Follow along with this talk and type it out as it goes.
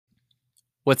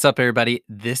What's up, everybody?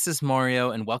 This is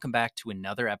Mario, and welcome back to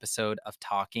another episode of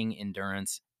Talking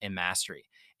Endurance and Mastery.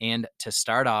 And to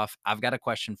start off, I've got a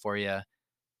question for you.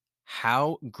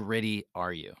 How gritty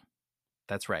are you?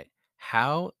 That's right.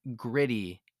 How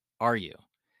gritty are you?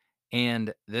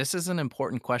 And this is an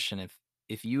important question.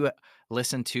 If you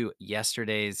listen to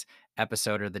yesterday's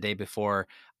episode or the day before,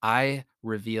 I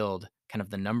revealed kind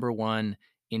of the number one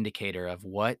indicator of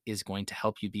what is going to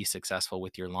help you be successful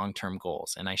with your long-term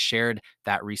goals. And I shared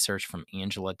that research from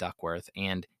Angela Duckworth,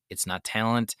 and it's not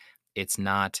talent, it's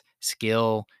not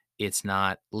skill, it's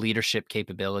not leadership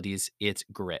capabilities, it's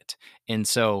grit. And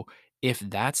so if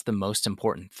that's the most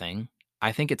important thing,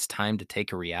 I think it's time to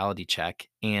take a reality check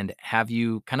and have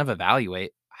you kind of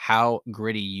evaluate how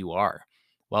gritty you are.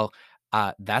 Well,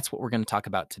 that's what we're going to talk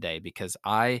about today because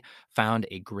I found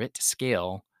a grit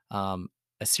scale, a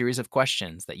series of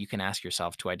questions that you can ask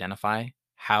yourself to identify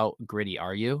how gritty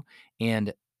are you.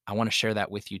 And I want to share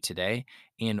that with you today.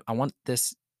 And I want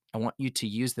you to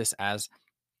use this as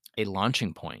a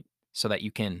launching point so that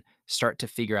you can start to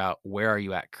figure out where are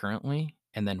you at currently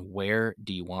and then where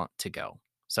do you want to go.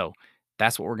 So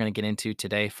that's what we're going to get into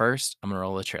today. First, I'm going to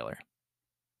roll the trailer.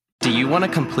 Do you want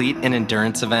to complete an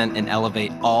endurance event and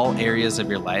elevate all areas of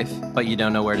your life, but you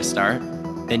don't know where to start?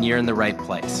 Then you're in the right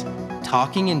place.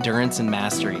 Talking Endurance and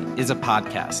Mastery is a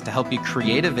podcast to help you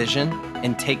create a vision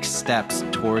and take steps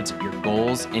towards your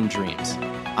goals and dreams.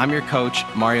 I'm your coach,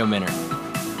 Mario Minner.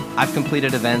 I've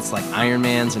completed events like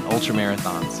Ironmans and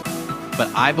ultramarathons,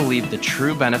 but I believe the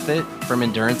true benefit from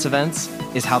endurance events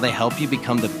is how they help you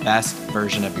become the best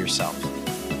version of yourself.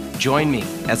 Join me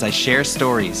as I share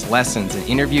stories, lessons, and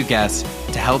interview guests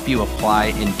to help you apply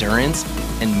endurance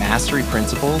and mastery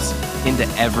principles into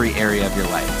every area of your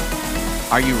life.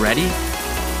 Are you ready?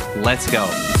 Let's go.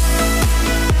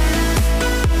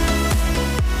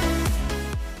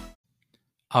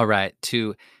 All right,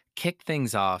 to kick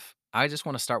things off, I just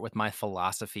want to start with my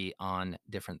philosophy on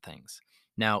different things.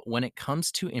 Now, when it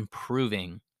comes to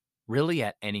improving really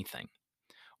at anything,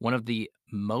 one of the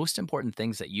most important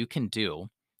things that you can do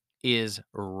is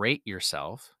rate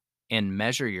yourself and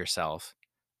measure yourself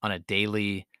on a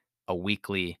daily, a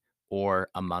weekly, or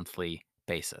a monthly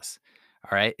basis.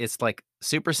 All right. It's like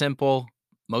super simple.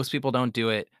 Most people don't do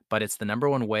it, but it's the number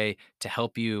one way to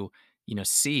help you,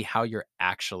 see how you're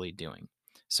actually doing.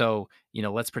 So,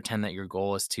 let's pretend that your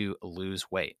goal is to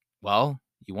lose weight. Well,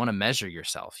 you want to measure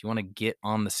yourself. You want to get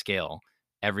on the scale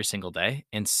every single day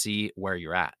and see where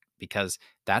you're at because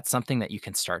that's something that you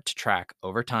can start to track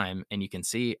over time and you can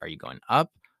see, are you going up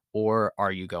or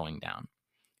are you going down?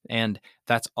 And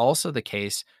that's also the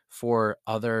case for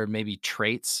other maybe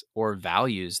traits or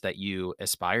values that you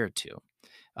aspire to.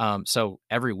 So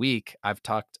every week, I've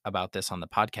talked about this on the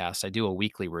podcast. I do a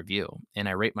weekly review and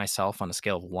I rate myself on a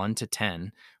scale of 1 to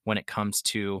 10 when it comes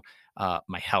to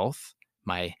my health,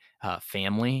 my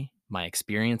family, my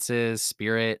experiences,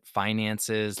 spirit,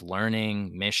 finances,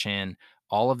 learning, mission,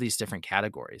 all of these different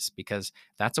categories, because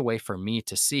that's a way for me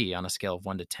to see on a scale of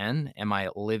 1 to 10, am I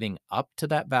living up to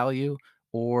that value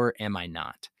or am I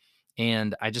not?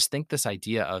 And I just think this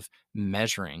idea of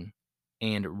measuring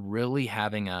and really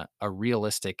having a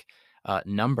realistic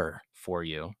number for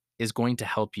you is going to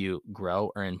help you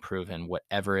grow or improve in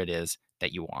whatever it is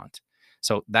that you want.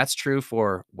 So that's true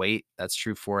for weight. That's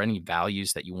true for any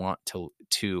values that you want to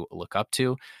look up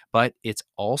to, but it's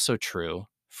also true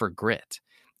for grit.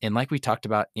 And like we talked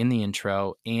about in the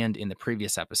intro and in the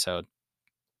previous episode,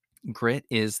 grit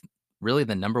is really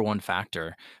the number one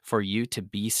factor for you to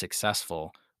be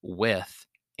successful with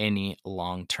any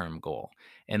long term goal.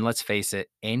 And let's face it,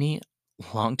 any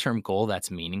long term goal that's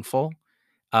meaningful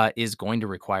is going to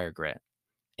require grit.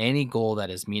 Any goal that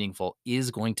is meaningful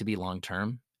is going to be long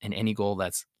term. And any goal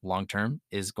that's long term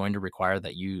is going to require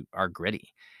that you are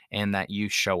gritty and that you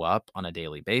show up on a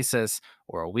daily basis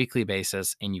or a weekly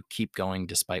basis and you keep going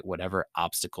despite whatever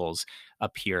obstacles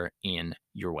appear in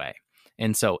your way.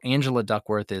 And so Angela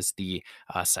Duckworth is the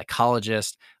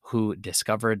psychologist who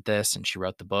discovered this, and she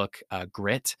wrote the book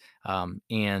Grit.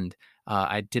 And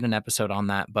I did an episode on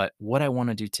that. But what I want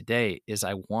to do today is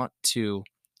I want to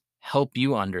help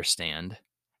you understand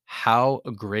how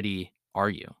gritty are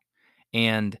you.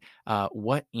 And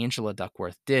what Angela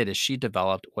Duckworth did is she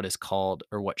developed what is called,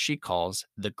 or what she calls,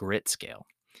 the grit scale.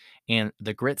 And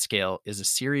the grit scale is a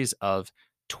series of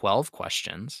 12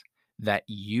 questions that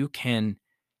you can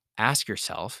ask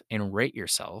yourself and rate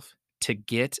yourself to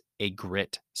get a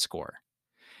grit score.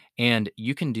 And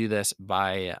you can do this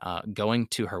by going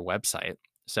to her website.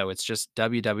 So it's just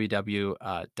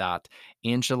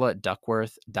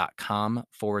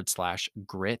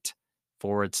www.angeladuckworth.com/grit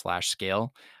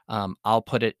 /scale. I'll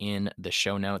put it in the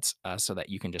show notes so that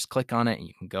you can just click on it and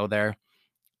you can go there.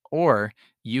 Or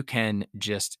you can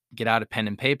just get out a pen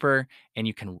and paper and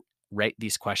you can write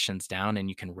these questions down and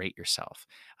you can rate yourself.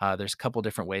 There's a couple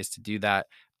different ways to do that.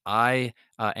 I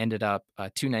ended up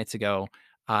 2 nights ago.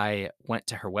 I went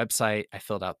to her website, I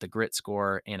filled out the grit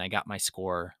score, and I got my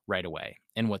score right away.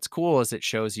 And what's cool is it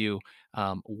shows you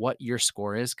what your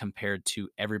score is compared to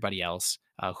everybody else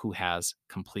who has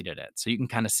completed it. So you can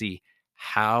kind of see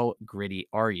how gritty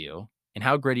are you and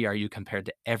how gritty are you compared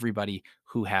to everybody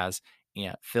who has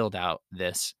filled out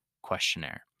this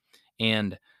questionnaire.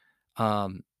 And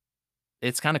um,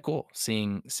 it's kind of cool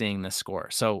seeing this score.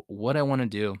 So what I want to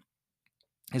do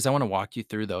is I want to walk you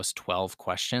through those 12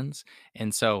 questions.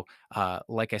 And so,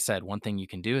 like I said, one thing you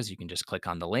can do is you can just click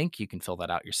on the link, you can fill that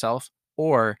out yourself,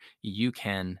 or you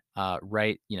can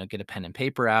get a pen and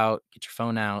paper out, get your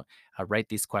phone out, write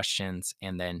these questions,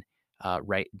 and then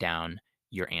write down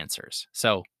your answers.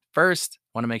 So, first,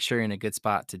 want to make sure you're in a good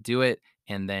spot to do it.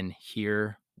 And then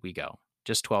here we go,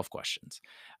 just 12 questions.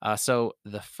 So,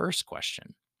 the first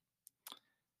question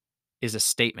is a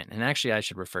statement. And actually, I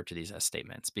should refer to these as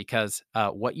statements because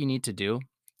what you need to do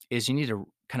is you need to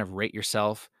kind of rate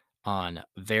yourself on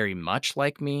very much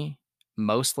like me,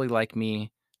 mostly like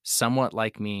me, somewhat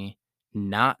like me,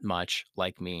 not much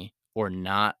like me, or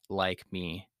not like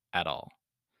me at all.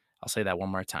 I'll say that one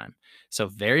more time. So,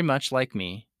 very much like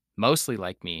me, mostly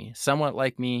like me, somewhat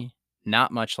like me,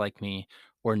 not much like me,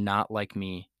 or not like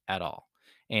me at all.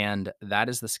 And that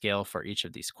is the scale for each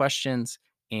of these questions.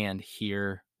 And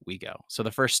here we go. So,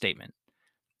 the first statement: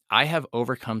 I have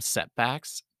overcome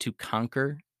setbacks to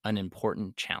conquer an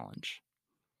important challenge.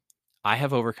 I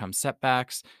have overcome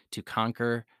setbacks to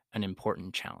conquer an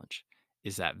important challenge.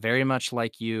 Is that very much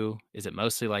like you? Is it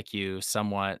mostly like you,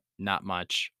 somewhat, not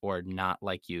much, or not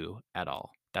like you at all?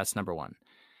 That's number one.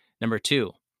 Number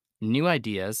two, new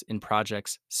ideas in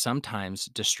projects sometimes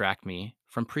distract me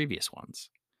from previous ones.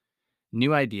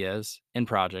 New ideas in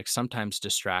projects sometimes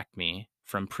distract me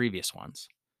from previous ones.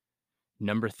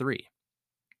 Number three,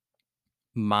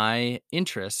 my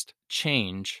interests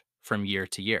change from year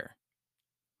to year.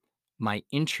 My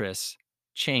interests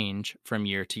change from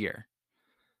year to year.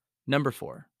 Number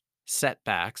four,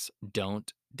 setbacks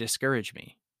don't discourage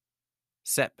me.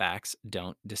 Setbacks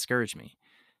don't discourage me.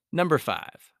 Number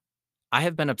five, I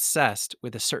have been obsessed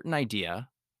with a certain idea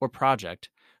or project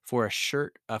for a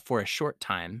short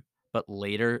time, but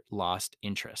later lost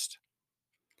interest.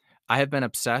 I have been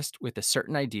obsessed with a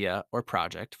certain idea or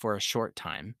project for a short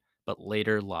time, but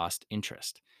later lost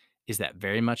interest. Is that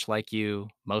very much like you,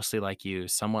 mostly like you,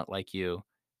 somewhat like you,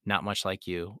 not much like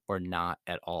you, or not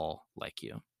at all like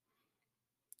you?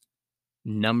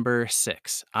 Number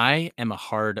six, I am a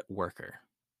hard worker.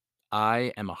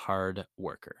 I am a hard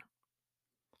worker.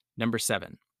 Number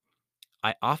seven,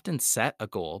 I often set a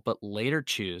goal, but later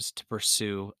choose to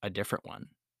pursue a different one.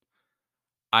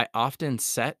 I often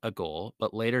set a goal,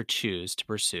 but later choose to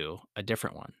pursue a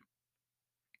different one.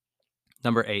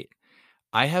 Number eight,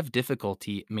 I have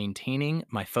difficulty maintaining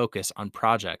my focus on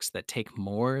projects that take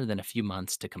more than a few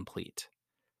months to complete.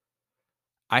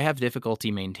 I have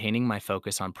difficulty maintaining my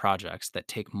focus on projects that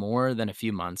take more than a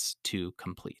few months to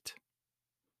complete.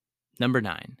 Number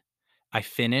nine, I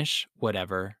finish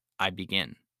whatever I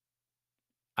begin.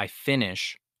 I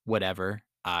finish whatever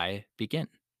I begin.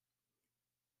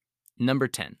 Number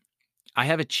 10, I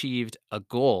have achieved a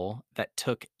goal that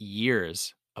took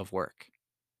years of work.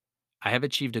 I have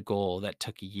achieved a goal that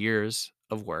took years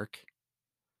of work.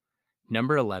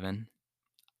 Number 11,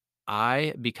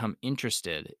 I become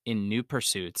interested in new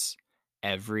pursuits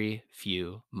every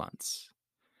few months.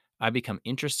 I become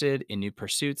interested in new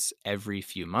pursuits every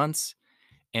few months.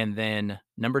 And then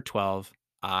number 12,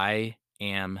 I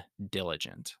am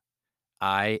diligent.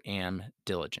 I am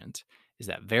diligent. Is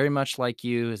that very much like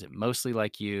you? Is it mostly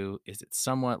like you? Is it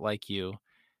somewhat like you?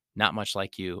 Not much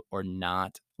like you, or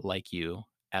not like you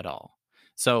at all?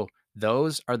 So,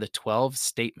 those are the 12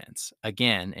 statements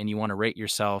again, and you want to rate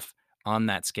yourself on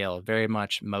that scale: very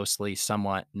much, mostly,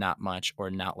 somewhat, not much, or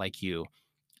not like you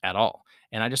at all.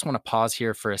 And I just want to pause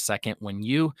here for a second. When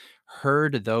you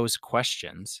heard those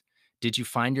questions, did you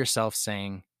find yourself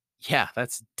saying, yeah,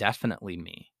 that's definitely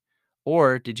me?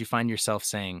 Or did you find yourself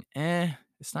saying,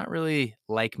 it's not really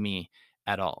like me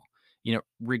at all?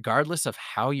 Regardless of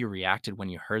how you reacted when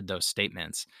you heard those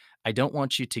statements, I don't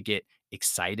want you to get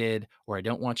excited, or I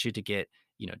don't want you to get,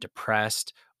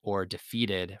 depressed or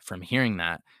defeated from hearing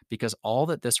that, because all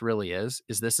that this really is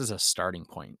this is a starting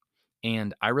point.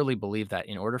 And I really believe that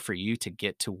in order for you to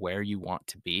get to where you want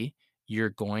to be, you're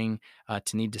going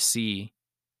to need to see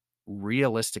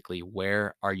realistically,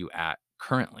 where are you at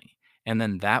currently. And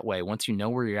then that way, once you know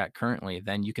where you're at currently,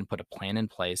 then you can put a plan in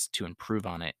place to improve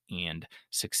on it and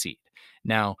succeed.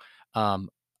 Now, um,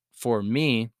 for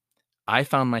me, I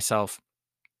found myself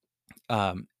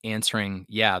answering,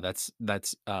 yeah, that's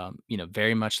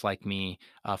very much like me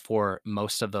for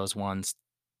most of those ones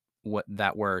what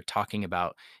that we're talking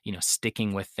about,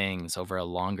 sticking with things over a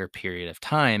longer period of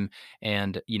time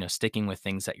and, sticking with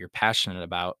things that you're passionate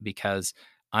about because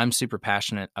I'm super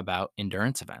passionate about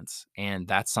endurance events. And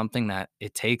that's something that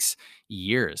it takes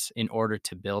years in order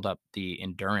to build up the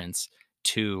endurance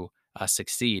to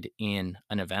succeed in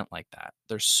an event like that.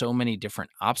 There's so many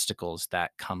different obstacles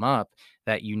that come up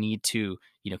that you need to,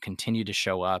 continue to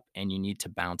show up and you need to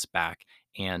bounce back.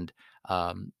 And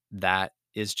that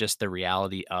is just the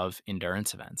reality of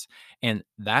endurance events. And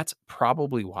that's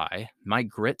probably why my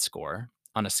grit score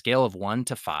on a scale of 1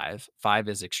 to 5, 5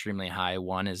 is extremely high,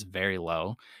 1 is very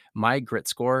low. My grit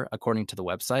score, according to the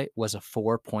website, was a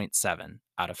 4.7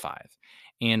 out of 5.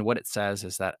 And what it says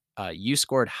is that you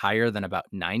scored higher than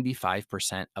about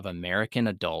 95% of American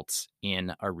adults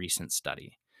in a recent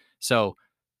study. So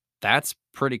that's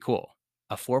pretty cool.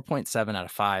 A 4.7 out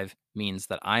of 5 means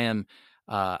that I am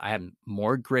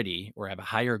more gritty or have a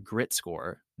higher grit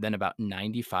score than about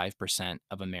 95%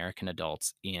 of American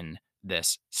adults in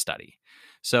this study.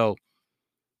 So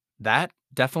that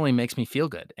definitely makes me feel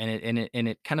good, and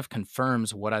it kind of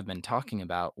confirms what I've been talking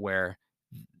about, where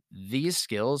these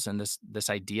skills and this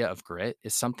idea of grit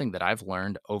is something that I've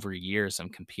learned over years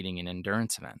of competing in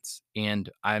endurance events, and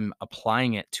I'm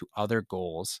applying it to other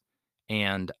goals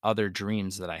and other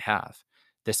dreams that I have.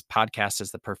 This podcast is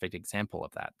the perfect example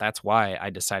of that. That's why I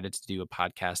decided to do a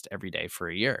podcast every day for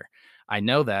a year. I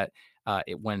know that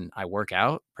when I work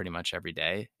out pretty much every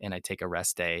day and I take a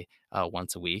rest day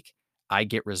once a week, I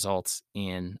get results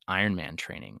in Ironman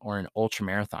training or in ultra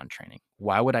marathon training.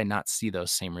 Why would I not see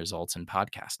those same results in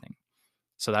podcasting?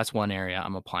 So that's one area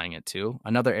I'm applying it to.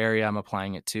 Another area I'm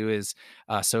applying it to is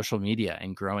social media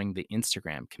and growing the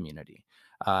Instagram community.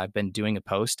 I've been doing a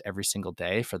post every single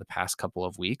day for the past couple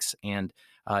of weeks, and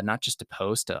not just a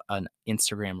post, an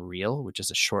Instagram reel, which is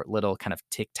a short little kind of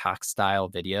TikTok style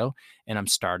video. And I'm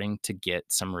starting to get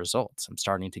some results. I'm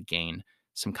starting to gain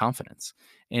some confidence.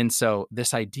 And so,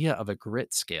 this idea of a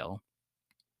grit scale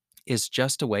is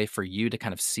just a way for you to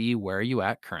kind of see where you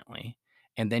at currently,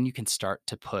 and then you can start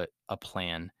to put a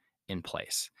plan in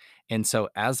place. And so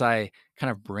as I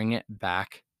kind of bring it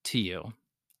back to you,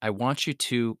 I want you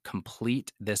to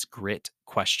complete this grit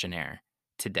questionnaire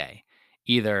today.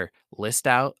 Either list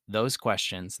out those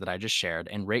questions that I just shared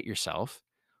and rate yourself,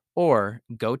 or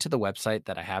go to the website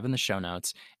that I have in the show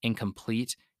notes and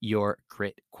complete your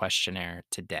grit questionnaire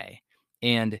today.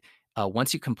 And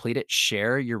once you complete it,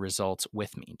 share your results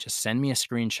with me. Just send me a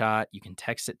screenshot. You can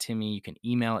text it to me, you can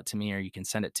email it to me, or you can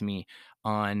send it to me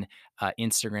on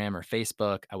Instagram or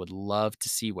Facebook. I would love to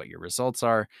see what your results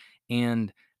are.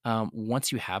 And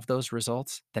once you have those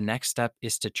results, the next step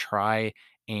is to try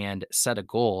and set a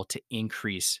goal to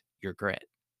increase your grit,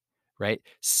 right?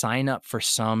 Sign up for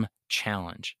some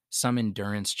challenge, some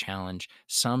endurance challenge,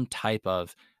 some type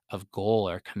of goal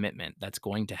or commitment that's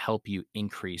going to help you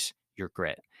increase your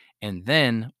grit. And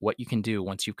then what you can do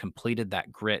once you've completed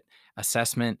that grit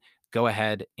assessment, go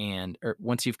ahead and, or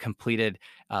once you've completed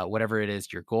whatever it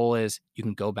is your goal is, you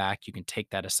can go back, you can take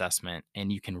that assessment,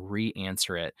 and you can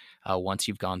re-answer it once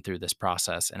you've gone through this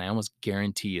process. And I almost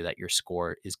guarantee you that your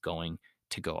score is going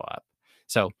to go up.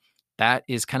 So that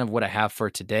is kind of what I have for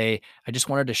today. I just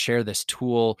wanted to share this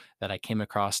tool that I came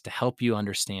across to help you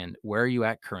understand where are you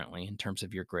at currently in terms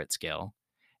of your grit scale,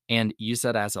 and use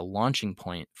that as a launching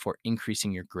point for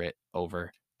increasing your grit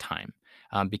over time.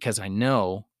 Because I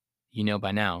know, you know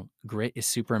by now, grit is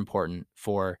super important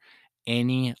for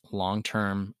any long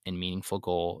term and meaningful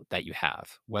goal that you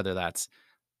have, whether that's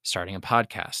starting a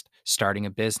podcast, starting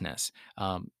a business,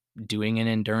 doing an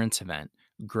endurance event,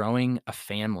 growing a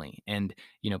family, and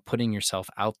putting yourself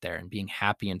out there and being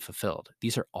happy and fulfilled.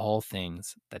 These are all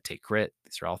things that take grit.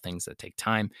 These are all things that take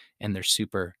time, and they're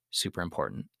super super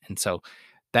important. And so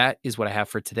that is what I have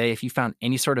for today. If you found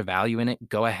any sort of value in it,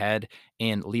 go ahead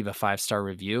and leave a 5-star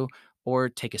review, or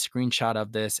take a screenshot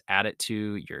of this, add it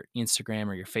to your Instagram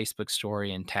or your Facebook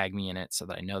story, and tag me in it so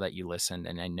that I know that you listened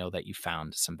and I know that you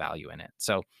found some value in it.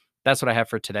 So that's what I have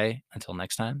for today. Until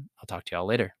next time, I'll talk to y'all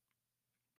later.